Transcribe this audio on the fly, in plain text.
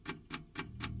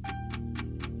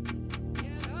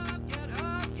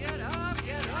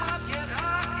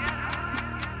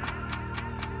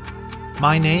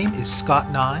My name is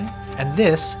Scott Nye, and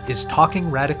this is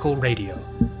Talking Radical Radio.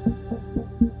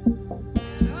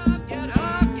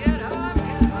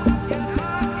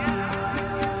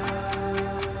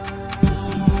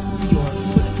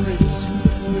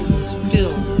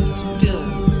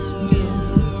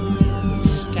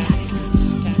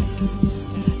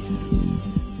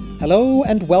 Hello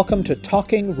and welcome to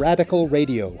Talking Radical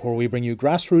Radio, where we bring you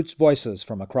grassroots voices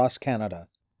from across Canada.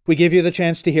 We give you the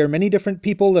chance to hear many different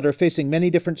people that are facing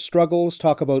many different struggles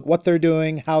talk about what they're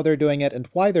doing, how they're doing it, and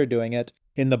why they're doing it,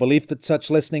 in the belief that such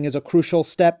listening is a crucial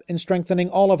step in strengthening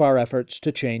all of our efforts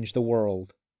to change the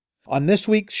world. On this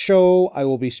week's show, I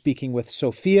will be speaking with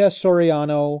Sophia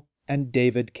Soriano and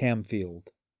David Camfield.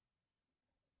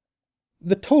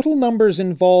 The total numbers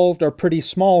involved are pretty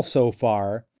small so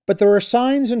far, but there are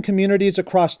signs in communities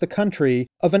across the country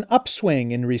of an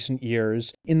upswing in recent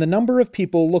years in the number of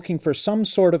people looking for some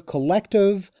sort of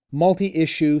collective,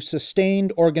 multi-issue,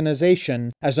 sustained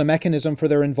organization as a mechanism for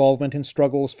their involvement in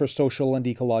struggles for social and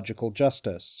ecological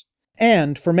justice.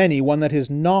 And, for many, one that is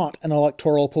not an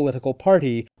electoral political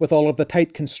party with all of the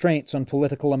tight constraints on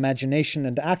political imagination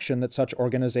and action that such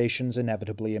organizations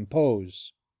inevitably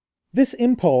impose. This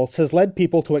impulse has led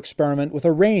people to experiment with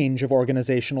a range of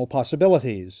organizational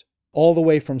possibilities, all the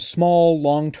way from small,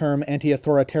 long-term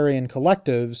anti-authoritarian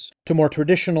collectives to more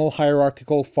traditional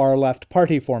hierarchical far-left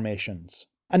party formations.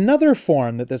 Another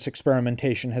form that this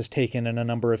experimentation has taken in a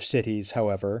number of cities,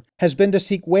 however, has been to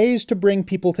seek ways to bring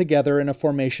people together in a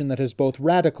formation that is both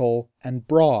radical and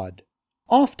broad.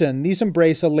 Often, these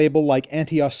embrace a label like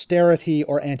anti-austerity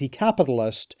or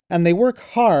anti-capitalist, and they work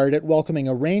hard at welcoming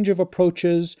a range of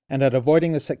approaches and at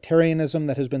avoiding the sectarianism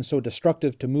that has been so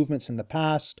destructive to movements in the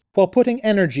past, while putting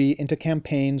energy into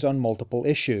campaigns on multiple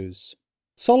issues.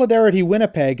 Solidarity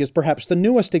Winnipeg is perhaps the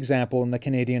newest example in the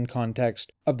Canadian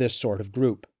context of this sort of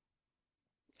group.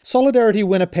 Solidarity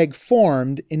Winnipeg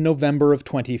formed in November of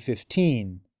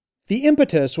 2015. The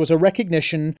impetus was a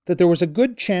recognition that there was a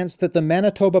good chance that the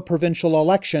Manitoba provincial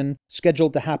election,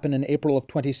 scheduled to happen in April of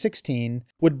 2016,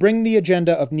 would bring the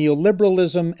agenda of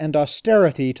neoliberalism and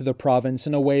austerity to the province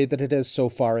in a way that it has so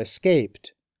far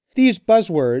escaped. These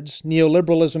buzzwords,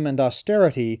 neoliberalism and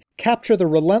austerity, capture the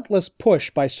relentless push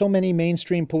by so many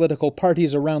mainstream political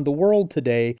parties around the world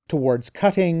today towards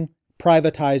cutting,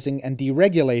 privatizing, and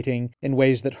deregulating in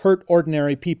ways that hurt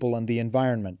ordinary people and the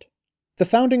environment. The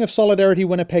founding of Solidarity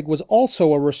Winnipeg was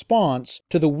also a response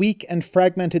to the weak and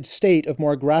fragmented state of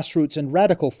more grassroots and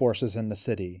radical forces in the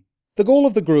city. The goal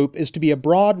of the group is to be a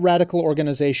broad radical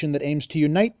organization that aims to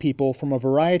unite people from a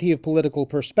variety of political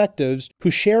perspectives who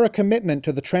share a commitment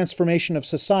to the transformation of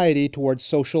society towards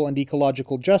social and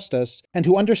ecological justice, and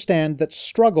who understand that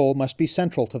struggle must be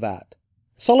central to that.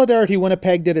 Solidarity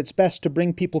Winnipeg did its best to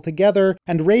bring people together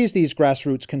and raise these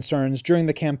grassroots concerns during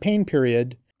the campaign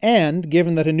period, and,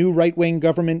 given that a new right-wing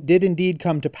government did indeed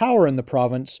come to power in the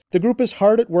province, the group is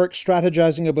hard at work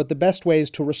strategizing about the best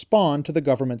ways to respond to the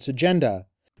government's agenda.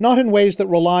 Not in ways that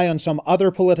rely on some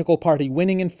other political party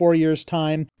winning in 4 years'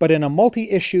 time, but in a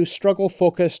multi-issue,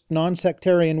 struggle-focused,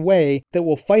 non-sectarian way that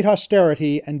will fight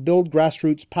austerity and build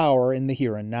grassroots power in the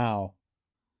here and now.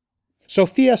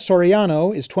 Sophia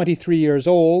Soriano is 23 years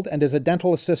old and is a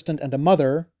dental assistant and a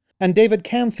mother, and David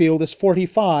Camfield is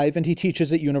 45 and he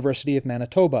teaches at University of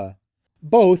Manitoba.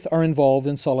 Both are involved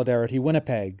in Solidarity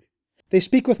Winnipeg. They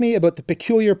speak with me about the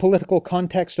peculiar political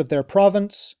context of their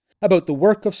province, about the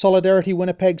work of Solidarity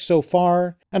Winnipeg so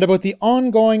far, and about the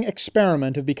ongoing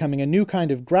experiment of becoming a new kind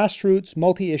of grassroots,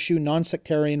 multi-issue,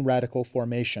 non-sectarian radical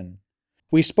formation.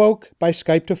 We spoke by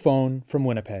Skype to phone from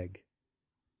Winnipeg.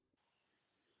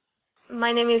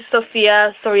 My name is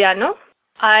Sophia Soriano.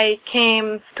 I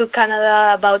came to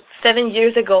Canada about 7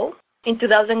 years ago, in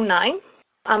 2009.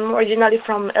 I'm originally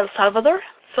from El Salvador,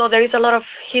 so there is a lot of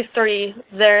history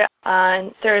there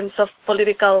in terms of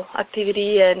political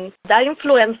activity, and that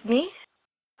influenced me.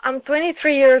 I'm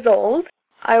 23 years old.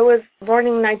 I was born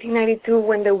in 1992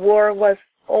 when the war was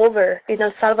over in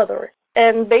El Salvador.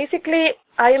 And basically,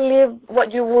 I live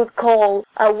what you would call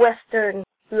a Western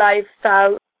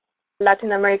lifestyle.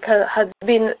 Latin America has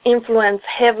been influenced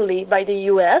heavily by the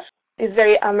U.S. It's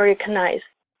very Americanized.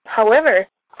 However,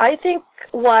 I think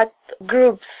what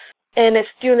groups and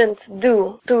students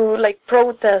do to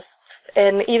protest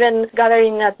and even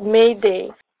gathering at May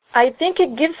Day, I think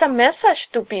it gives a message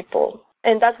to people.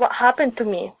 And that's what happened to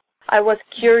me. I was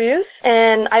curious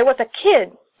and I was a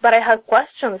kid, but I had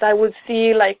questions. I would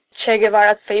see Che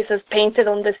Guevara's faces painted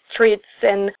on the streets,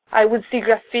 and I would see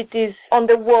graffitis on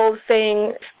the wall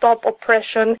saying, "Stop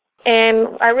oppression."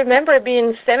 And I remember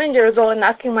being 7 years old and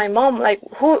asking my mom,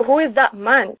 who is that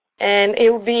man? And it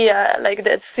would be like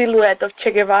the silhouette of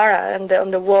Che Guevara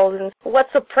on the walls. And what's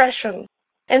oppression?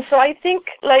 And so I think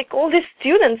like all these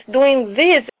students doing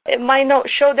this, it might not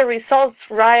show the results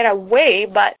right away,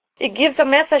 but it gives a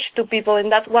message to people,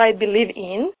 and that's what I believe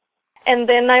in. And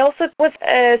then I also was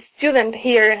a student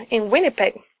here in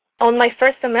Winnipeg. On my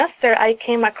first semester, I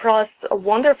came across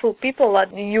wonderful people at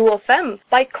the U of M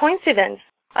by coincidence.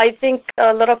 I think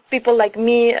a lot of people like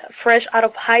me, fresh out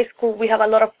of high school, we have a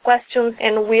lot of questions,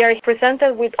 and we are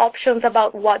presented with options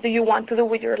about what do you want to do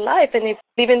with your life, and if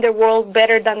living the world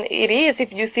better than it is, if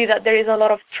you see that there is a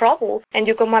lot of trouble, and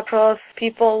you come across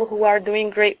people who are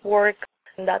doing great work.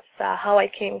 And that's how I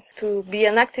came to be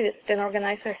an activist and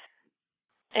organizer.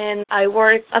 And I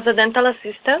work as a dental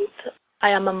assistant. I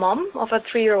am a mom of a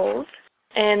 3-year-old.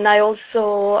 And I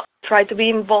also try to be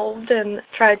involved and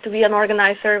try to be an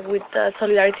organizer with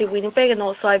Solidarity Winnipeg. And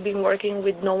also I've been working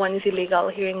with No One is Illegal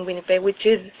here in Winnipeg, which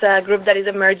is a group that is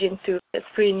emerging too. It's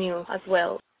pretty new as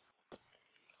well.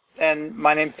 And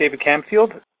my name's David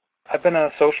Camfield. I've been a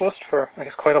socialist for, I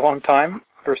guess, quite a long time.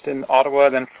 First in Ottawa,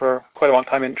 then for quite a long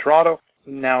time in Toronto,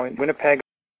 now in Winnipeg.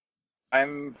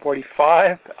 I'm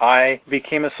 45. I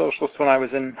became a socialist when I was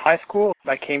in high school.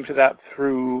 I came to that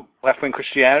through left-wing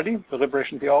Christianity, the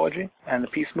liberation theology, and the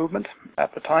peace movement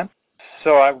at the time.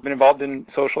 So I've been involved in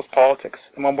socialist politics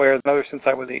in one way or another since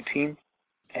I was 18.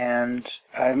 And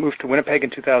I moved to Winnipeg in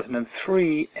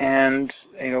 2003, and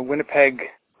Winnipeg,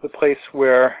 the place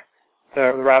where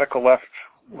the radical left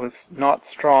was not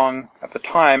strong at the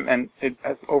time, and it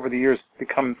has over the years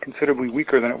become considerably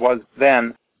weaker than it was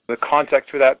then. The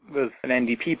context for that was an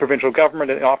NDP provincial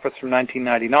government in office from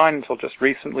 1999 until just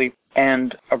recently,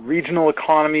 and a regional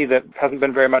economy that hasn't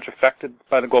been very much affected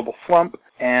by the global slump,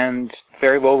 and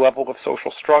very low level of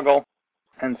social struggle.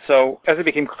 And so, as it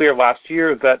became clear last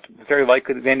year that it's very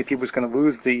likely that the NDP was going to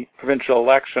lose the provincial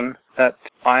election, that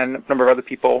I and a number of other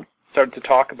people started to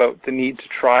talk about the need to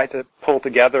try to pull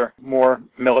together more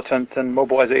militant and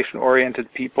mobilization-oriented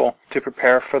people to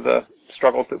prepare for the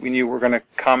struggles that we knew were going to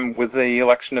come with the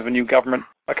election of a new government,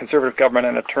 a conservative government,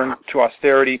 and a turn to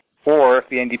austerity, or if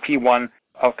the NDP won,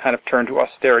 a kind of turn to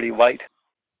austerity light.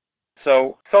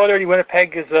 So Solidarity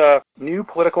Winnipeg is a new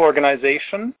political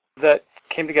organization that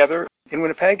came together in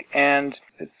Winnipeg, and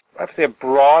it's, I have to say, a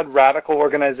broad, radical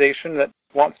organization that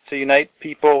wants to unite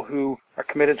people who are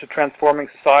committed to transforming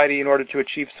society in order to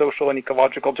achieve social and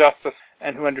ecological justice,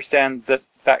 and who understand that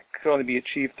that can only be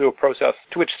achieved through a process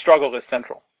to which struggle is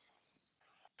central.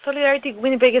 Solidarity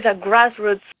Winnipeg is a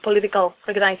grassroots political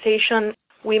organization.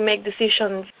 We make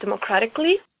decisions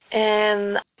democratically,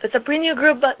 and it's a pretty new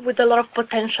group, but with a lot of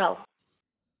potential.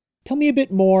 Tell me a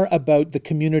bit more about the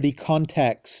community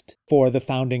context for the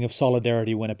founding of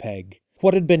Solidarity Winnipeg.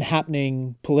 What had been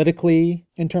happening politically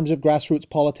in terms of grassroots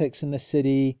politics in the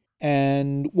city,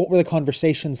 and what were the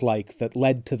conversations like that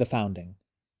led to the founding?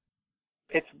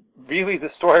 It's really the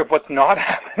story of what's not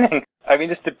happening. I mean,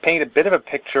 just to paint a bit of a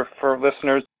picture for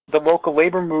listeners, the local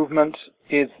labor movement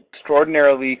is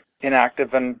extraordinarily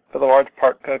inactive and, for the large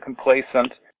part,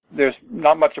 complacent. There's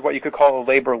not much of what you could call a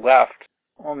labor left,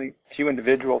 only a few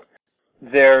individuals.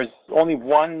 There's only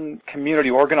one community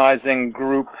organizing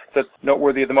group that's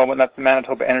noteworthy at the moment, and that's the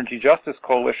Manitoba Energy Justice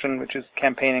Coalition, which is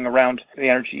campaigning around the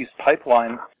Energy East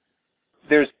pipeline.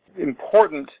 There's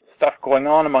important stuff going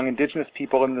on among Indigenous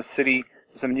people in the city.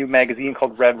 There's a new magazine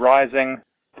called Red Rising,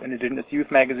 an Indigenous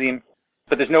youth magazine,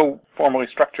 but there's no formally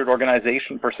structured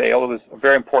organization per se, although there's a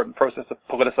very important process of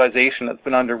politicization that's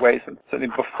been underway since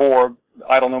certainly before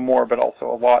Idle No More, but also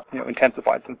a lot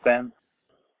intensified since then.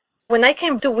 When I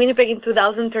came to Winnipeg in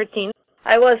 2013,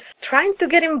 I was trying to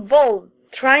get involved,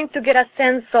 trying to get a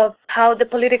sense of how the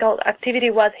political activity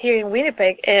was here in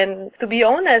Winnipeg, and to be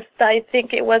honest, I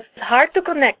think it was hard to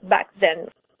connect back then.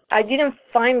 I didn't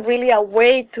find really a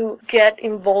way to get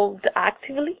involved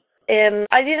actively. And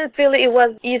I didn't feel it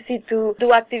was easy to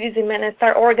do activism and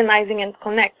start organizing and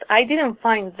connect. I didn't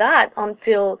find that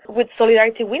until with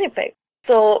Solidarity Winnipeg.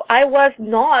 So I was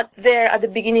not there at the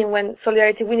beginning when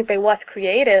Solidarity Winnipeg was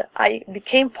created. I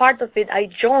became part of it. I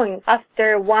joined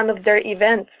after one of their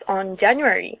events on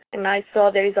January, and I saw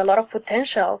there is a lot of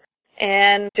potential.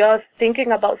 And just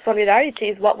thinking about solidarity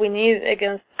is what we need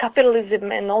against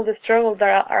capitalism and all the struggles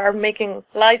that are making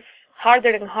life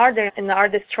harder and harder and are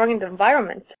destroying the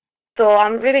environment. So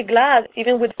I'm really glad,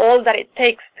 even with all that it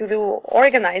takes to do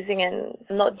organizing and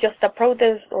not just a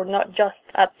protest or not just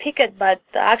a picket, but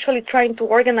actually trying to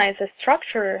organize a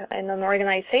structure and an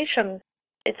organization.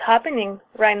 It's happening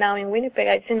right now in Winnipeg.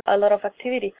 I've seen a lot of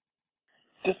activity.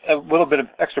 Just a little bit of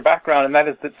extra background, and that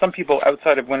is that some people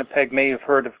outside of Winnipeg may have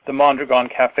heard of the Mondragon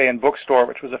Cafe and Bookstore,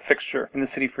 which was a fixture in the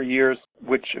city for years,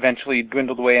 which eventually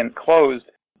dwindled away and closed.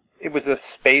 It was a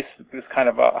space that was kind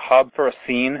of a hub for a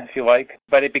scene, if you like,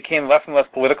 but it became less and less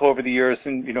political over the years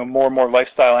and, more and more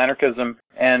lifestyle anarchism.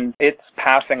 And its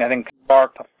passing, I think,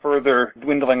 marked a further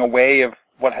dwindling away of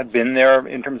what had been there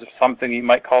in terms of something you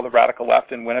might call the radical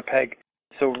left in Winnipeg.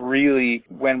 So really,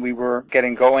 when we were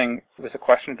getting going, it was a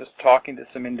question of just talking to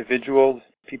some individuals,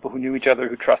 people who knew each other,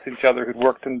 who trusted each other, who'd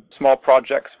worked in small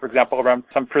projects, for example, around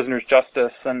some prisoners'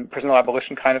 justice and prisoner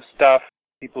abolition kind of stuff,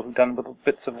 people who've done little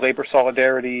bits of labor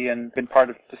solidarity and been part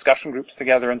of discussion groups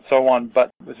together and so on, but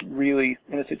it was really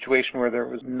in a situation where there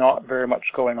was not very much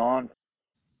going on.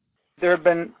 There have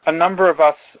been a number of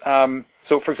us,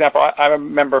 so for example, I'm a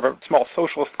member of a small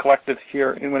socialist collective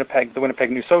here in Winnipeg, the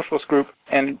Winnipeg New Socialist Group,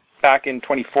 and back in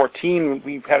 2014,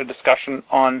 we had a discussion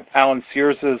on Alan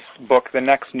Sears's book, The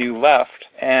Next New Left,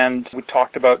 and we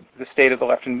talked about the state of the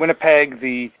left in Winnipeg,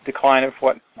 the decline of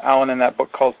what Alan in that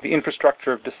book calls the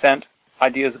infrastructure of dissent,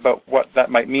 ideas about what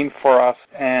that might mean for us,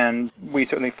 and we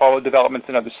certainly followed developments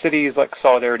in other cities like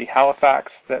Solidarity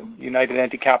Halifax that united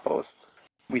anti-capitalists.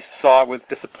 We saw with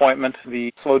disappointment the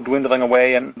slow dwindling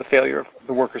away and the failure of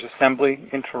the Workers' Assembly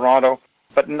in Toronto,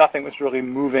 but nothing was really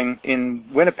moving in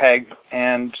Winnipeg.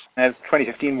 And as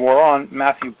 2015 wore on,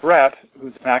 Matthew Brett,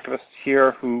 who's an activist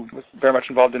here who was very much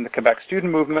involved in the Quebec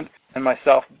student movement, and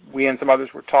myself, we and some others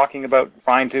were talking about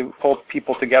trying to hold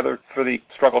people together for the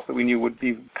struggles that we knew would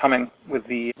be coming with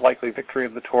the likely victory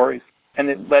of the Tories. And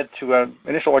it led to an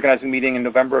initial organizing meeting in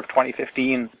November of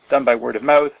 2015, done by word of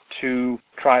mouth, to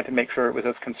try to make sure it was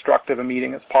as constructive a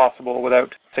meeting as possible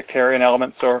without sectarian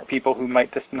elements or people who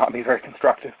might just not be very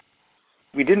constructive.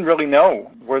 We didn't really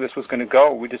know where this was going to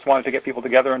go. We just wanted to get people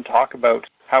together and talk about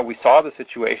how we saw the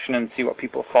situation and see what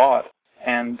people thought.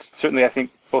 And certainly I think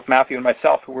both Matthew and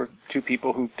myself, who were two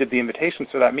people who did the invitations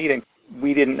for that meeting,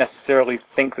 we didn't necessarily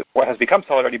think that what has become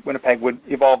Solidarity Winnipeg would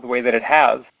evolve the way that it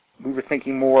has. We were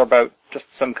thinking more about just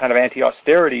some kind of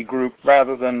anti-austerity group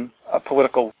rather than a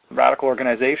political radical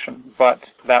organization. But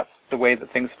that's the way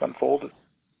that things have unfolded.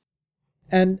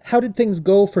 And how did things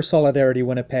go for Solidarity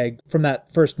Winnipeg from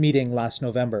that first meeting last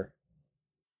November?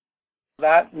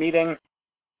 That meeting,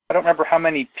 I don't remember how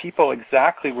many people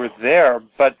exactly were there,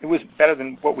 but it was better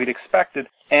than what we'd expected.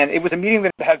 And it was a meeting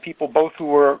that had people both who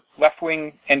were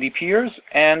left-wing NDPers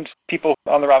and people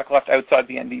on the radical left outside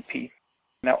the NDP.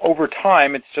 Now, over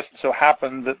time, it's just so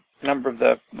happened that a number of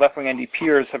the left-wing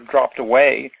NDPers have dropped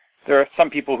away. There are some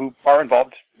people who are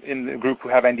involved in the group who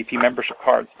have NDP membership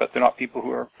cards, but they're not people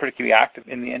who are particularly active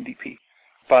in the NDP.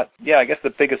 But yeah, I guess the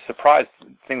biggest surprise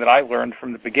thing that I learned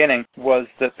from the beginning was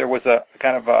that there was a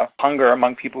kind of a hunger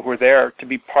among people who were there to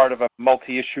be part of a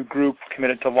multi-issue group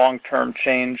committed to long-term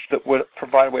change that would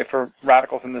provide a way for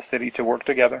radicals in the city to work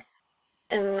together.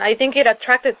 And I think it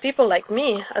attracted people like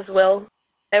me as well.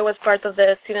 I was part of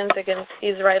the Students Against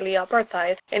Israeli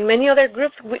Apartheid and many other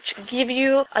groups which give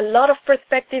you a lot of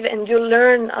perspective and you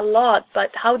learn a lot.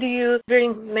 But how do you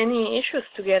bring many issues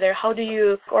together? How do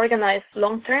you organize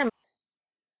long-term?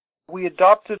 We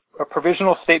adopted a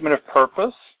provisional statement of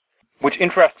purpose, which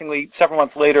interestingly, several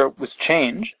months later was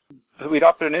changed. We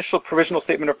adopted an initial provisional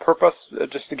statement of purpose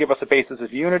just to give us a basis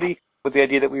of unity with the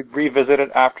idea that we'd revisit it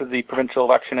after the provincial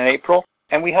election in April.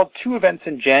 And we held two events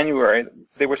in January.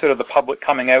 They were sort of the public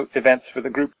coming out events for the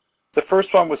group. The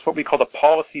first one was what we called a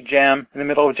policy jam in the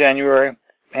middle of January.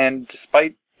 And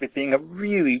despite it being a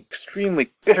really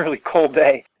extremely bitterly cold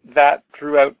day, that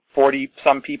drew out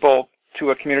 40-some people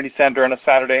to a community center on a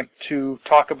Saturday to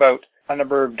talk about a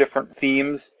number of different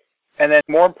themes. And then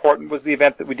more important was the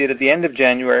event that we did at the end of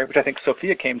January, which I think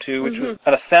Sophia came to, which was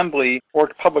an assembly or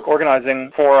public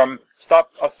organizing forum,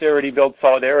 Stop Austerity, Build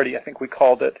Solidarity, I think we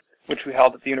called it, which we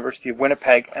held at the University of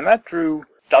Winnipeg. And that drew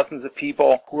dozens of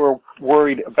people who were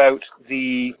worried about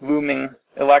the looming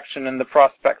election and the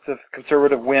prospects of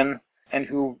conservative win, and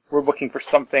who were looking for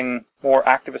something more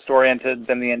activist-oriented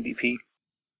than the NDP.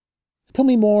 Tell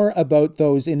me more about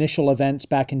those initial events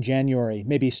back in January,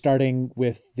 maybe starting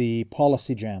with the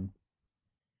policy jam.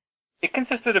 It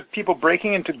consisted of people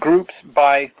breaking into groups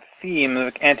by theme,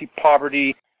 like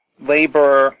anti-poverty,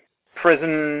 labor,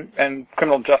 prison and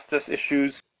criminal justice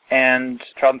issues, and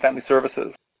child and family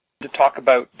services, to talk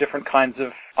about different kinds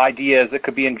of ideas that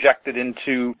could be injected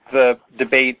into the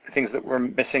debate, things that were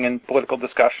missing in political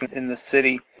discussion in the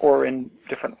city or in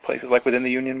different places like within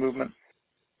the union movement.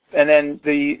 And then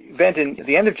the event at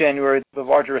the end of January, the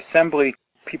larger assembly,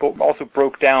 people also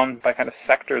broke down by kind of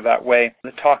sector that way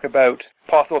to talk about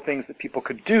possible things that people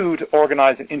could do to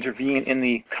organize and intervene in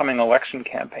the coming election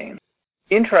campaign.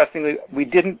 Interestingly, we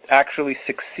didn't actually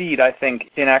succeed, I think,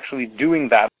 in actually doing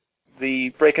that. The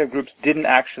breakout groups didn't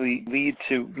actually lead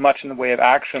to much in the way of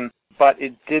action, but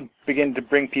it did begin to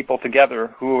bring people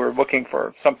together who were looking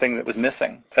for something that was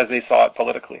missing as they saw it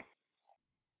politically.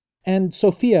 And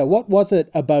Sophia, what was it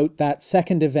about that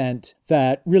second event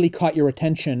that really caught your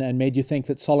attention and made you think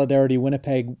that Solidarity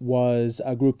Winnipeg was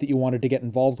a group that you wanted to get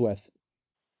involved with?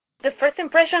 The first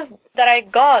impression that I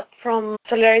got from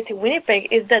Solidarity Winnipeg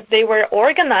is that they were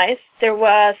organized, there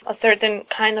was a certain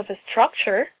kind of a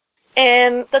structure,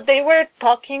 and that they were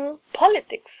talking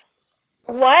politics.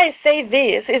 Why I say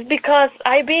this is because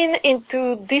I've been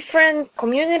into different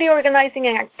community organizing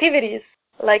and activities,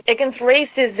 like against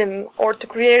racism or to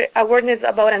create awareness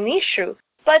about an issue.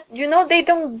 But, they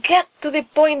don't get to the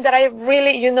point that I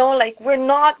really, we're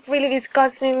not really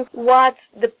discussing what's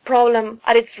the problem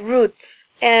at its roots.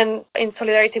 And in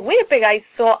Solidarity Winnipeg, I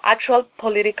saw actual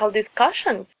political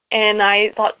discussions. And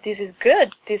I thought, this is good.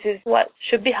 This is what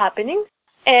should be happening.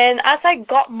 And as I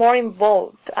got more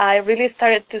involved, I really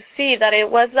started to see that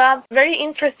it was a very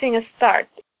interesting start.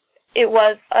 It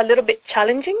was a little bit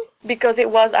challenging because it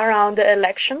was around the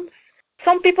elections.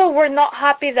 Some people were not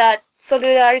happy that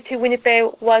Solidarity Winnipeg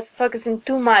was focusing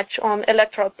too much on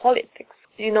electoral politics.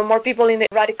 More people in the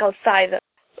radical side.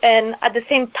 And at the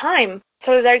same time,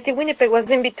 Solidarity Winnipeg was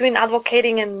in between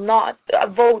advocating and not a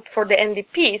vote for the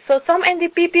NDP. So some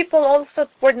NDP people also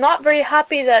were not very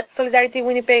happy that Solidarity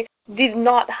Winnipeg did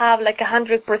not have like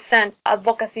 100%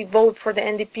 advocacy vote for the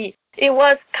NDP. It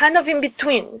was kind of in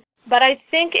between. But I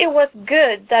think it was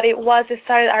good that it was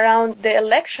started around the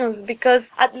elections because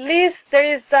at least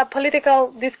there is a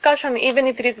political discussion, even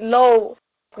if it is low.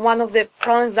 One of the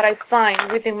problems that I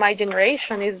find within my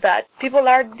generation is that people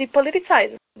are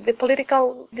depoliticized. The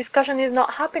political discussion is not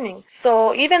happening.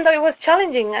 So even though it was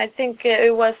challenging, I think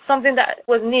it was something that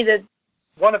was needed.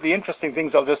 One of the interesting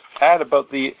things I'll just add about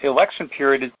the election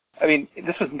period is,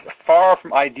 this was far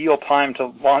from ideal time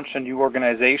to launch a new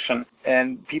organization,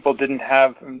 and people didn't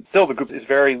have, still the group is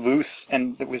very loose,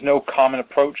 and there was no common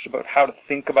approach about how to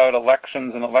think about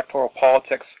elections and electoral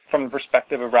politics from the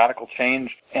perspective of radical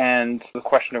change, and the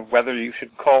question of whether you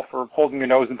should call for holding your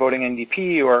nose and voting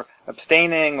NDP or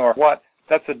abstaining or what,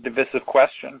 that's a divisive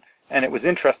question. And it was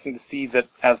interesting to see that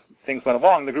as things went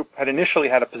along, the group had initially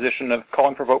had a position of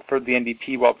calling for vote for the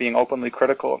NDP while being openly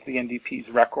critical of the NDP's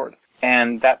record.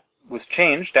 And that was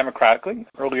changed democratically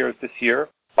earlier this year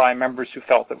by members who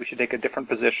felt that we should take a different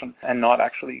position and not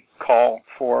actually call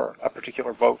for a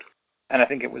particular vote. And I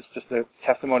think it was just a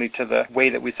testimony to the way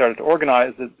that we started to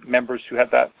organize that members who had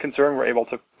that concern were able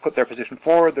to put their position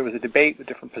forward. There was a debate with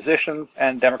different positions,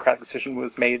 and democratic decision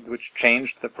was made which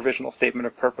changed the provisional statement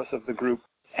of purpose of the group.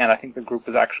 And I think the group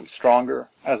was actually stronger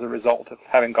as a result of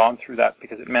having gone through that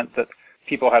because it meant that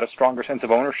people had a stronger sense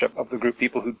of ownership of the group.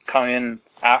 People who'd come in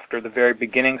after the very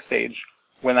beginning stage,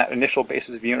 when that initial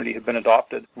basis of unity had been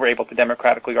adopted, were able to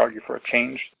democratically argue for a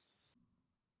change.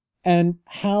 And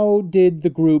how did the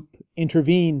group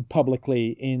intervene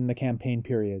publicly in the campaign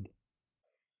period?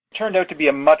 It turned out to be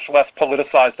a much less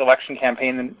politicized election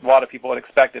campaign than a lot of people had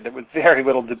expected. There was very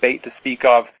little debate to speak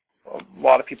of. A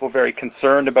lot of people were very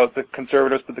concerned about the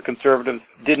Conservatives, but the Conservatives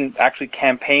didn't actually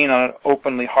campaign on an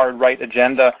openly hard right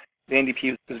agenda. The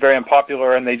NDP was very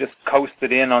unpopular, and they just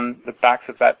coasted in on the backs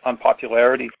of that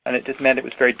unpopularity. And it just meant it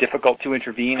was very difficult to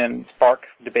intervene and spark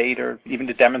debate or even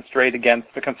to demonstrate against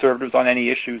the Conservatives on any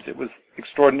issues. It was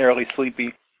extraordinarily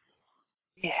sleepy.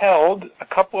 We held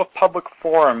a couple of public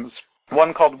forums,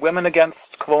 one called Women Against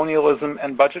Colonialism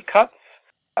and Budget Cuts,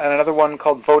 and another one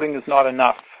called Voting is Not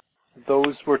Enough.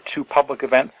 Those were two public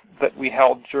events that we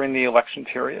held during the election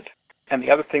period. And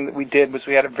the other thing that we did was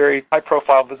we had a very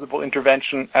high-profile visible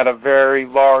intervention at a very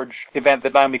large event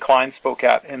that Naomi Klein spoke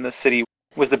at in the city.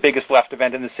 It was the biggest left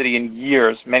event in the city in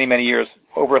years, many, many years.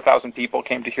 Over 1,000 people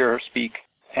came to hear her speak.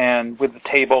 And with the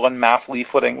table and mass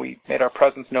leafleting, we made our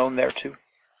presence known there too.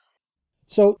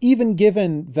 So even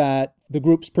given that the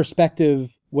group's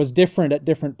perspective was different at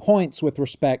different points with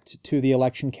respect to the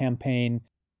election campaign,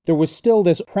 there was still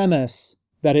this premise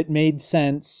that it made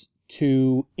sense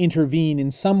to intervene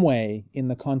in some way in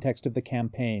the context of the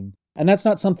campaign. And that's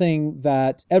not something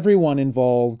that everyone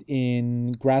involved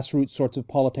in grassroots sorts of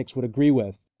politics would agree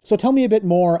with. So tell me a bit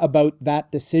more about that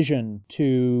decision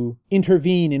to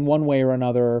intervene in one way or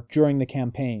another during the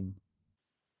campaign.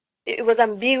 It was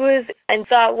ambiguous, and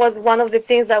that was one of the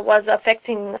things that was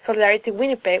affecting Solidarity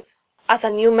Winnipeg. As a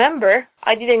new member,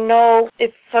 I didn't know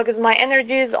if focus my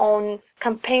energies on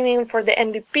campaigning for the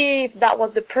NDP, if that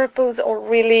was the purpose, or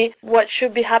really what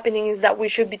should be happening is that we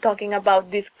should be talking about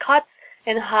these cuts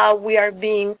and how we are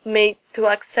being made to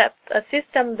accept a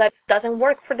system that doesn't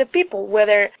work for the people,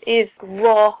 whether it's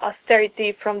raw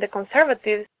austerity from the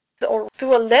conservatives or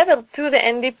to a level to the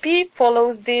NDP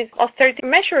follows these austerity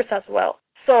measures as well.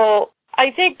 So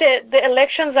I think that the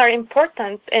elections are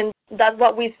important, and that's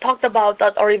what we talked about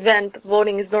at our event,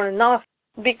 Voting is Not Enough,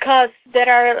 because there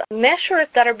are measures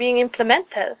that are being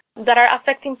implemented that are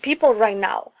affecting people right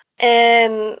now.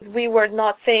 And we were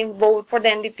not saying vote for the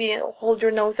NDP and hold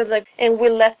your noses, and we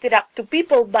left it up to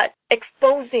people, but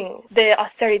exposing the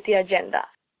austerity agenda.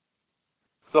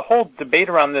 The whole debate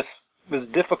around this was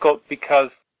difficult because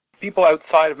people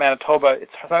outside of Manitoba,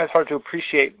 it's sometimes hard to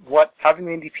appreciate what having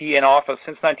the NDP in office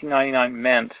since 1999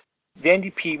 meant. The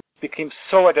NDP became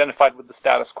so identified with the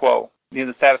status quo.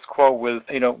 The status quo was,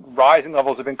 rising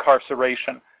levels of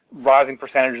incarceration, rising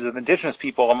percentages of Indigenous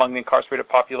people among the incarcerated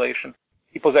population.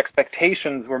 People's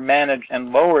expectations were managed and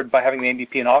lowered by having the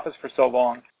NDP in office for so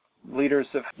long. Leaders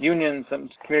of unions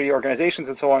and community organizations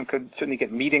and so on could certainly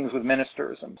get meetings with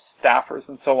ministers and staffers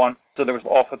and so on. So there was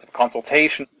all sorts of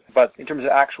consultation. But in terms of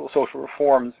actual social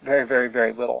reforms, very, very,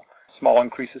 very little. Small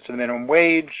increases to the minimum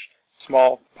wage,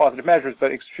 small positive measures,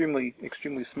 but extremely,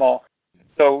 extremely small.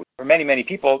 So for many, many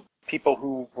people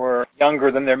who were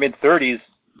younger than their mid-30s,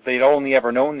 they'd only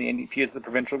ever known the NDP as the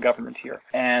provincial government here.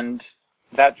 And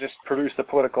that just produced a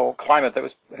political climate that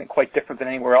was, I think, quite different than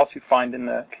anywhere else you find in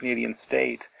the Canadian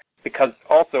state. Because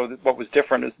also what was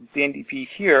different is the NDP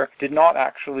here did not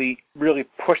actually really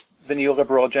push the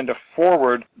neoliberal agenda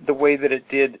forward the way that it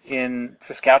did in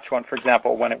Saskatchewan, for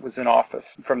example, when it was in office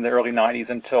from the early 90s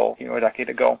until a decade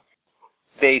ago.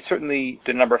 They certainly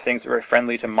did a number of things that were very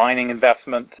friendly to mining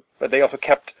investment, but they also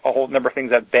kept a whole number of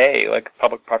things at bay, like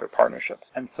public-private partnerships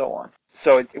and so on.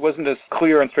 So it wasn't as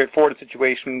clear and straightforward a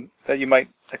situation that you might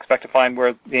expect to find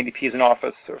where the NDP is in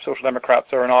office or Social Democrats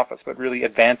are in office, but really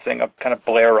advancing a kind of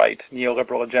Blairite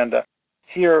neoliberal agenda.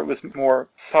 Here it was more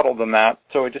subtle than that,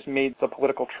 so it just made the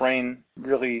political terrain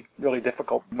really, really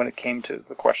difficult when it came to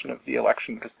the question of the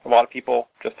election, because a lot of people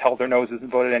just held their noses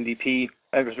and voted NDP,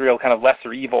 and it was a real kind of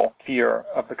lesser evil fear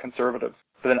of the Conservatives.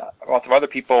 But then lots of other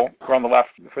people who were on the left,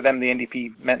 for them the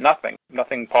NDP meant nothing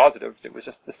positive. It was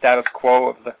just the status quo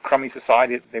of the crummy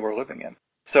society that they were living in.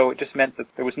 So it just meant that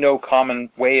there was no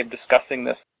common way of discussing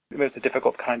this. It was a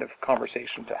difficult kind of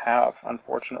conversation to have,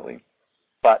 unfortunately.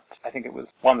 But I think it was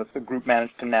one that the group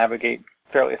managed to navigate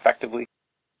fairly effectively.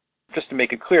 Just to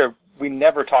make it clear, we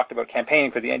never talked about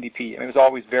campaigning for the NDP. It was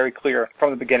always very clear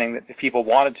from the beginning that if people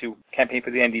wanted to campaign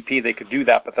for the NDP, they could do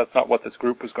that, but that's not what this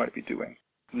group was going to be doing.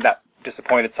 And that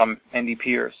disappointed some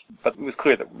NDPers, but it was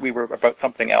clear that we were about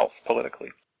something else politically.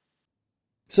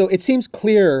 So it seems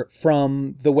clear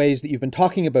from the ways that you've been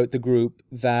talking about the group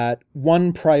that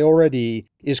one priority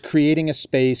is creating a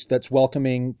space that's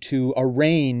welcoming to a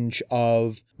range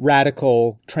of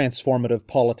radical, transformative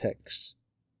politics.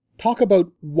 Talk about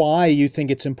why you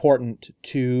think it's important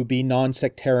to be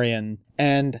non-sectarian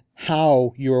and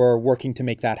how you're working to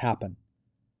make that happen.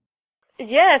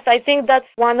 Yes, I think that's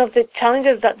one of the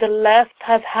challenges that the left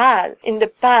has had in the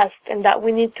past and that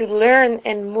we need to learn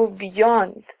and move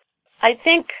beyond. I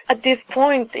think at this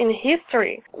point in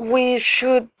history, we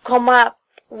should come up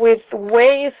with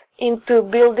ways into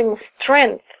building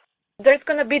strength. There's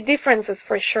going to be differences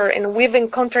for sure, and we've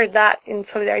encountered that in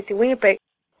Solidarity Winnipeg.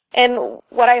 And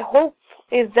what I hope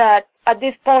is that at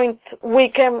this point,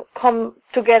 we can come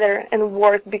together and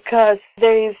work, because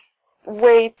there is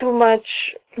way too much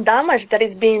damage that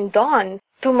is being done,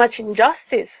 too much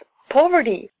injustice,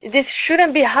 poverty. This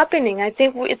shouldn't be happening. I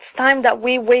think it's time that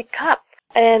we wake up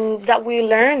and that we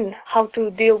learn how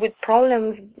to deal with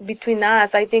problems between us.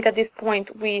 I think at this point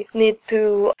we need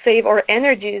to save our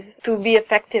energies to be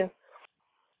effective.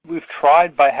 We've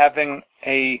tried by having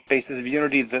a basis of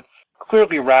unity that's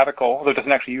clearly radical, although it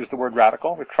doesn't actually use the word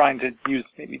radical. We're trying to use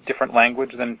maybe different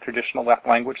language than traditional left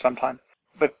language sometimes,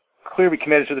 but clearly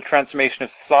committed to the transformation of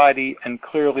society and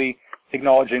clearly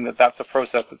acknowledging that that's a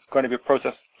process. It's going to be a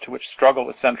process to which struggle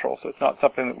is central, so it's not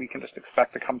something that we can just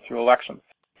expect to come through elections.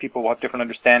 People will have different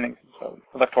understandings of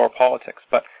electoral politics,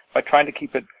 but by trying to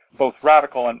keep it both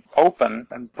radical and open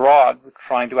and broad, we're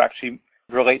trying to actually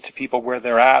relate to people where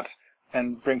they're at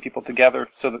and bring people together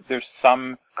so that there's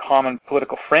some common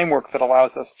political framework that allows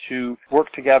us to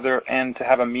work together and to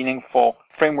have a meaningful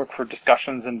framework for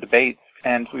discussions and debates.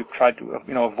 And we've tried to,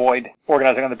 avoid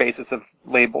organizing on the basis of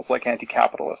labels like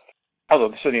anti-capitalist. Although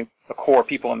there's certainly a core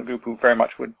people in the group who very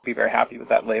much would be very happy with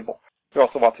that label. There are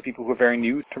also lots of people who are very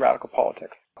new to radical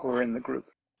politics who are in the group.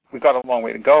 We've got a long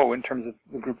way to go in terms of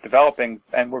the group developing,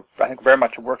 and we're, I think, very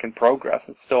much a work in progress.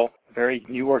 It's still a very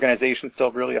new organization,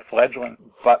 still really a fledgling.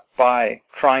 But by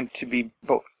trying to be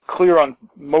both clear on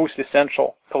most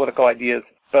essential political ideas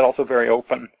but also very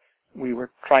open. We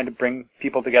were trying to bring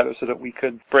people together so that we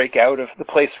could break out of the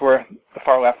place where the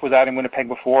far left was at in Winnipeg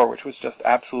before, which was just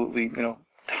absolutely,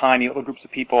 tiny little groups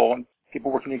of people and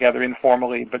people working together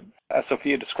informally. But as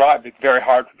Sophia described, it's very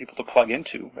hard for people to plug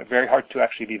into, very hard to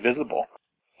actually be visible.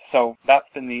 So that's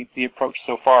been the approach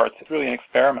so far. It's really an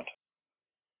experiment.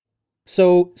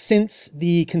 So since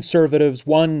the Conservatives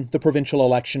won the provincial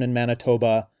election in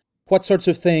Manitoba, what sorts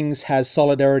of things has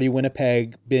Solidarity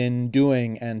Winnipeg been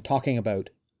doing and talking about?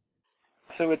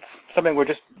 So it's something we're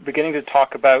just beginning to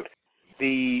talk about.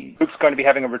 The group's going to be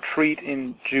having a retreat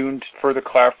in June to further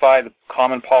clarify the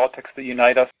common politics that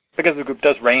unite us, because the group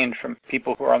does range from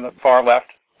people who are on the far left,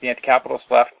 the anti-capitalist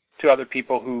left, to other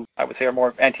people who I would say are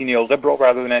more anti-neoliberal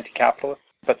rather than anti-capitalist.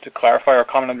 But to clarify our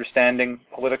common understanding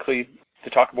politically, to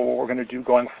talk about what we're going to do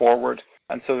going forward.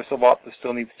 And so there's a lot that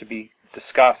still needs to be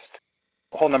discussed.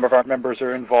 A whole number of our members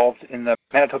are involved in the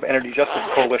Manitoba Energy Justice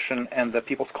Coalition and the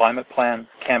People's Climate Plan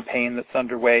campaign that's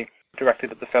underway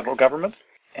directed at the federal government.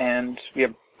 And we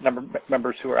have a number of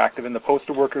members who are active in the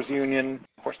Postal Workers Union.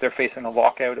 Of course, they're facing a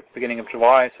lockout at the beginning of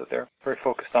July, so they're very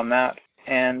focused on that.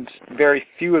 And very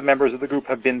few of the members of the group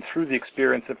have been through the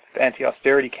experience of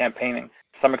anti-austerity campaigning.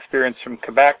 Some experience from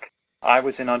Quebec. I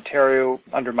was in Ontario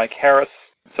under Mike Harris,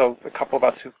 so a couple of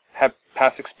us who have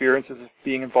past experiences of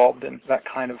being involved in that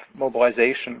kind of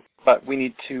mobilization. But we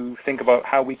need to think about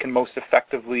how we can most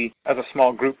effectively, as a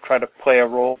small group, try to play a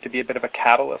role to be a bit of a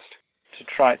catalyst to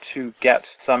try to get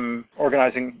some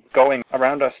organizing going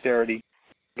around austerity.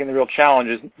 Again, the real challenge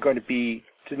is going to be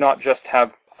to not just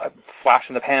have a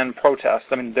flash-in-the-pan protest.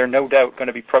 I mean, there are no doubt going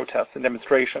to be protests and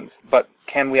demonstrations, but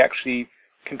can we actually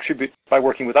contribute by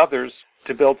working with others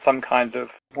to build some kind of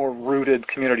more rooted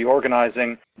community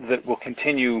organizing that will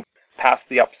continue past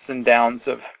the ups and downs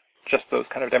of just those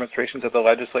kind of demonstrations at the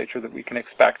legislature that we can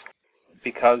expect?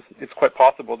 Because it's quite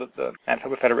possible that the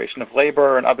Manitoba Federation of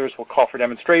Labor and others will call for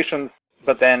demonstrations,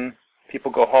 but then people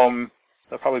go home,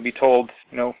 they'll probably be told,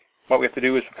 what we have to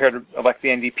do is prepare to elect the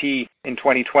NDP in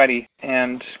 2020,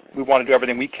 and we want to do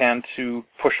everything we can to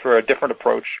push for a different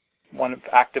approach, one of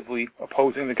actively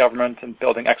opposing the government and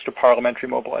building extra parliamentary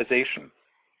mobilization.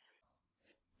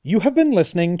 You have been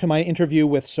listening to my interview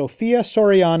with Sophia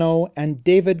Soriano and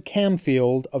David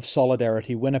Camfield of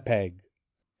Solidarity Winnipeg.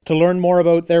 To learn more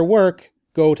about their work,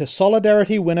 go to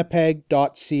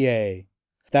solidaritywinnipeg.ca.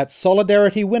 That's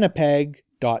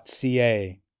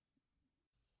solidaritywinnipeg.ca.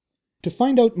 To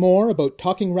find out more about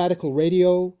Talking Radical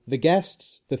Radio, the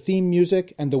guests, the theme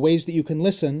music, and the ways that you can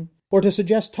listen, or to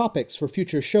suggest topics for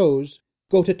future shows,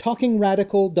 go to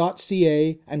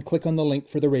talkingradical.ca and click on the link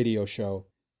for the radio show.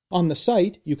 On the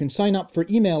site, you can sign up for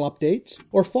email updates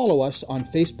or follow us on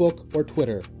Facebook or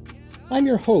Twitter. I'm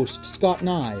your host, Scott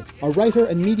Nye, a writer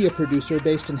and media producer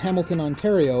based in Hamilton,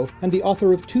 Ontario, and the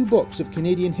author of 2 books of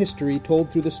Canadian history told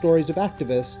through the stories of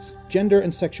activists, Gender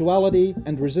and Sexuality,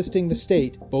 and Resisting the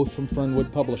State, both from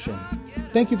Fernwood Publishing.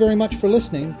 Thank you very much for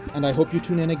listening, and I hope you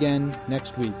tune in again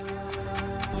next week.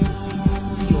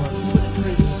 Your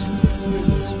footprints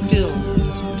fill,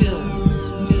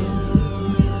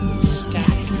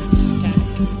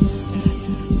 static.